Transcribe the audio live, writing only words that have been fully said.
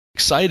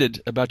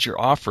excited about your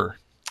offer,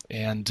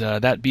 and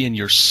that being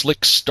your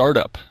Slick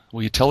Startup.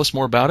 Will you tell us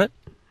more about it?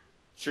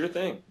 Sure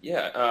thing.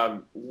 Yeah.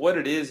 What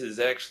it is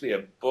actually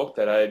a book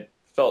that I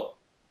felt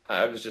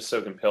I was just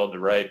so compelled to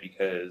write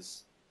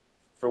because,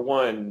 for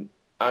one,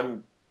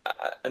 I'm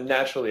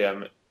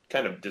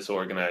kind of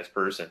disorganized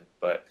person,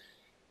 but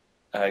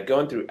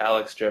going through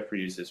Alex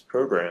Jeffries'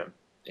 program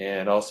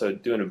and also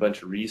doing a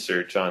bunch of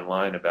research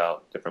online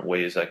about different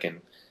ways I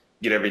can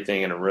get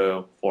everything in a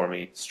row for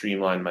me,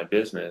 streamline my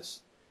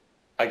business.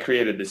 I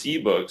created this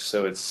ebook,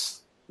 so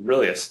it's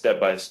really a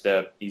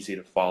step-by-step, easy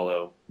to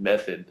follow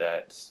method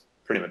that's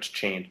pretty much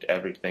changed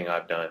everything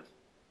I've done.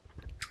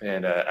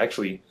 And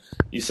actually,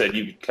 you said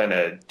you've kind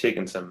of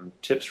taken some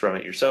tips from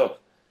it yourself.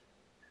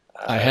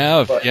 I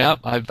have, But yeah.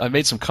 I've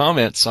made some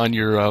comments on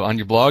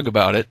your blog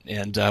about it,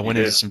 and you went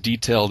into did. some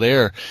detail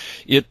there.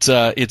 It's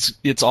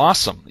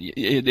awesome.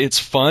 It's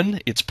fun.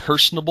 It's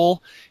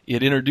personable.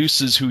 It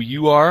introduces who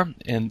you are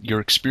and your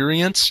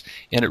experience,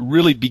 and it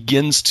really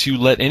begins to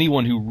let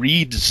anyone who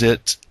reads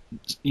it,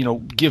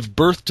 give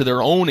birth to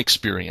their own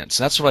experience.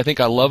 That's what I think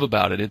I love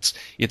about it.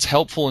 It's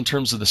helpful in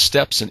terms of the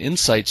steps and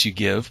insights you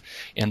give,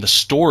 and the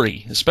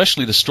story,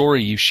 especially the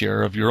story you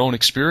share of your own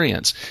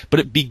experience. But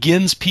it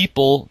begins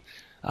people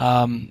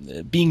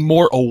being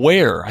more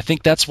aware. I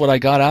think that's what I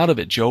got out of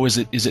it, Joe, is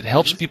it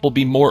helps people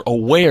be more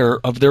aware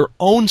of their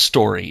own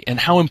story and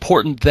how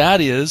important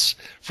that is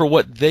for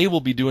what they will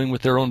be doing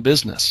with their own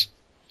business.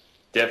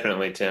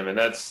 Definitely, Tim, and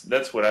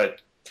that's what I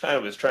kind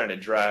of was trying to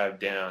drive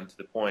down to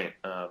the point.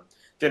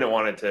 Didn't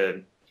want it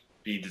to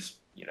be just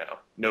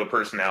no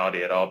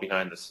personality at all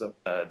behind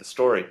the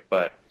story,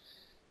 but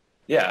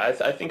yeah,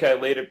 I think I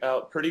laid it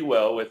out pretty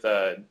well with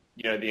the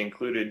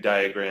included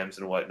diagrams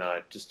and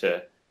whatnot, just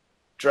to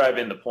drive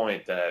in the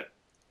point that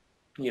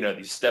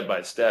these step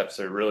by steps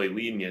are really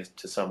leading you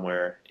to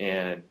somewhere,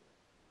 and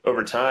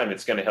over time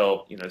it's going to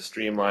help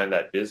streamline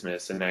that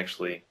business and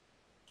actually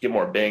get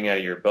more bang out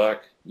of your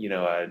buck.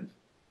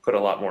 Put a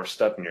lot more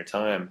stuff in your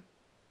time.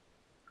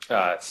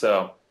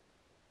 So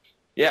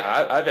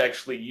yeah, I've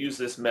actually used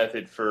this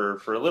method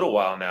for a little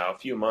while now, a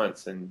few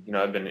months, and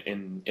I've been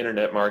in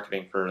internet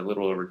marketing for a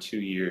little over 2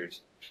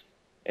 years,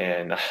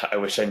 and I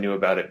wish I knew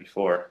about it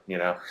before.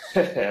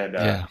 And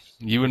Yeah,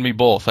 you and me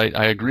both.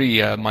 I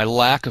agree. My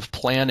lack of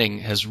planning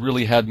has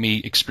really had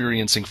me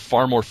experiencing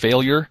far more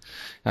failure.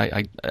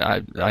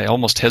 I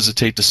almost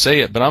hesitate to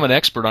say it, but I'm an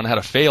expert on how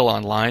to fail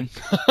online.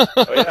 oh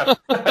yeah,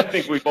 I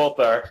think we both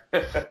are.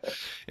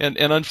 And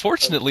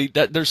unfortunately,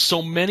 that there's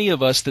so many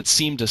of us that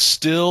seem to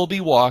still be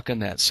walking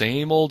that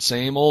same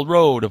old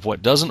road of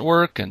what doesn't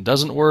work and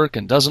doesn't work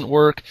and doesn't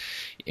work.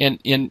 And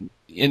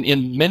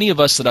in many of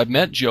us that I've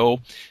met, Joe,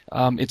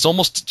 it's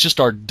almost just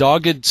our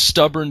dogged,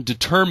 stubborn,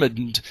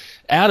 determined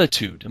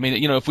attitude. I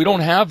mean, if we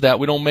don't have that,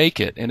 we don't make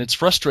it. And it's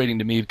frustrating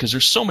to me because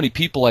there's so many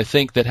people, I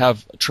think, that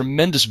have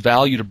tremendous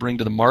value to bring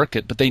to the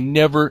market, but they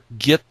never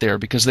get there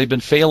because they've been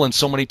failing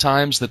so many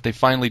times that they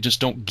finally just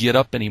don't get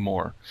up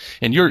anymore.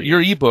 And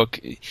your ebook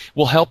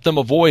will help them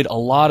avoid a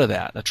lot of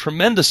that, a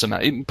tremendous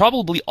amount,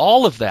 probably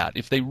all of that,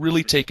 if they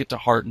really take it to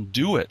heart and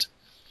do it.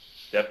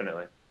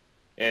 Definitely.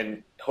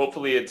 And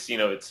hopefully it's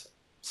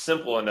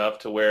simple enough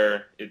to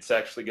where it's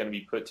actually going to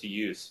be put to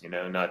use,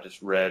 not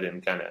just read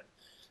and kind of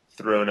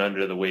thrown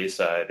under the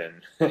wayside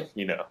and,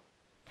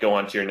 go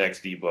on to your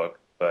next ebook.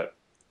 But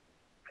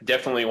I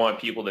definitely want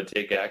people to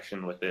take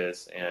action with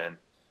this. And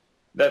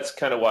that's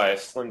kind of why I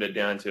slimmed it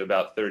down to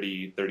about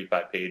 30,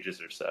 35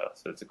 pages or so.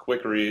 So it's a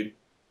quick read,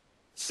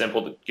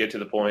 simple to get to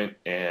the point,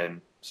 and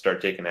start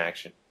taking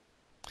action.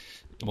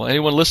 Well,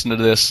 anyone listening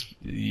to this,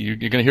 you're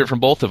going to hear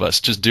from both of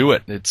us. Just do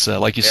it. It's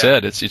like you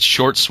said, it's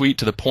short, sweet,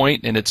 to the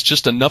point, and it's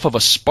just enough of a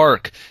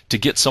spark to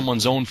get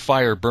someone's own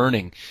fire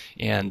burning.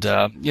 And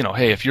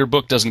hey, if your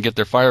book doesn't get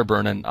their fire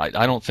burning,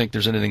 I don't think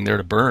there's anything there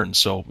to burn.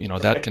 So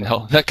that can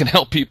help. That can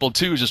help people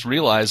too. Just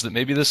realize that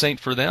maybe this ain't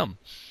for them.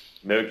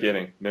 No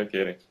kidding. No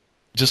kidding.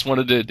 Just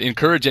wanted to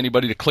encourage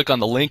anybody to click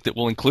on the link that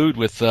we'll include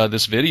with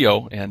this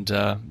video, and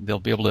they'll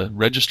be able to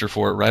register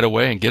for it right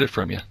away and get it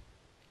from you.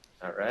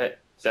 All right.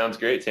 Sounds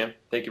great, Tim.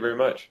 Thank you very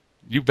much.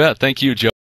 You bet. Thank you, Joe.